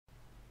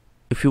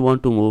if you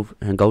want to move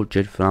Hangout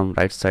chat from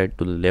right side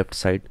to the left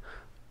side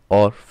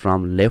or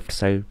from left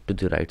side to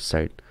the right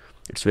side,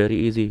 it's very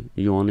easy.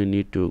 You only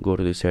need to go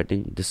to the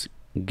setting, this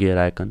gear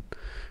icon,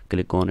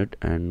 click on it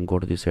and go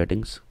to the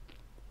settings.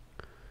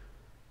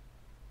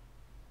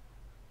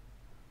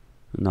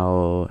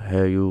 Now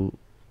here you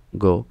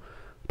go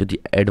to the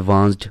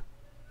advanced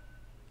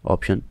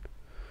option,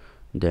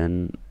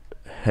 then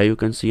here you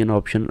can see an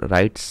option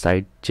right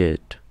side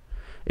chat.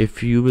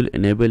 If you will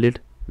enable it,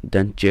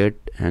 then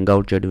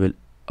Hangout chat will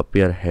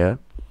appear here.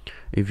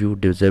 If you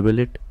disable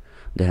it,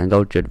 the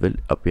Hangout chat will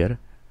appear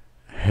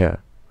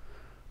here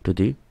to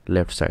the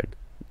left side.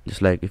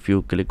 Just like if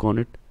you click on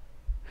it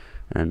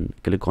and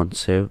click on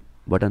save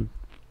button,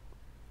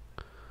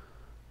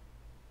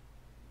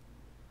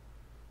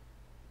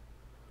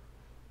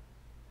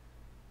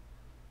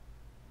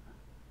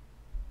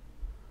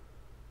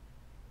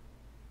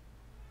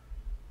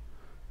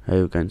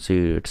 you can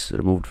see it's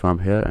removed from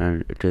here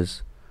and it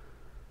is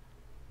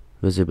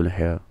visible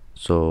here.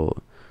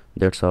 So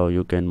that's how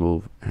you can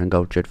move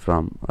Hangout chat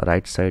from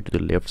right side to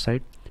the left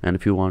side. And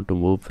if you want to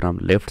move from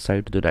left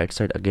side to the right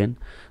side again,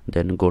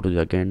 then go to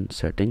the again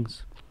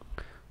settings,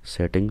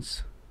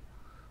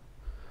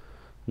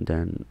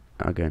 then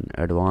again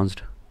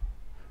advanced.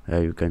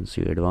 Here you can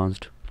see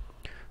advanced,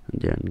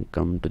 then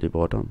come to the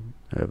bottom.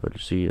 I will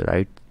see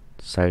right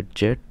side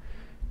chat,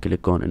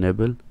 click on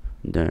enable,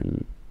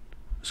 then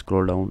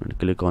scroll down and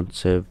click on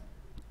save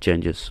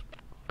changes.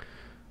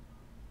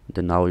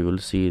 Then now you will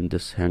see in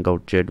this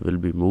Hangout chat will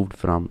be moved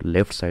from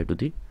left side to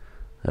the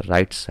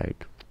right side.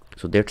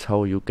 So that's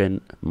how you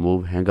can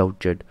move Hangout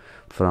chat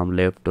from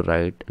left to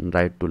right and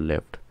right to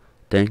left.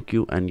 Thank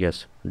you, and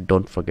yes,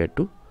 don't forget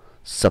to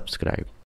subscribe.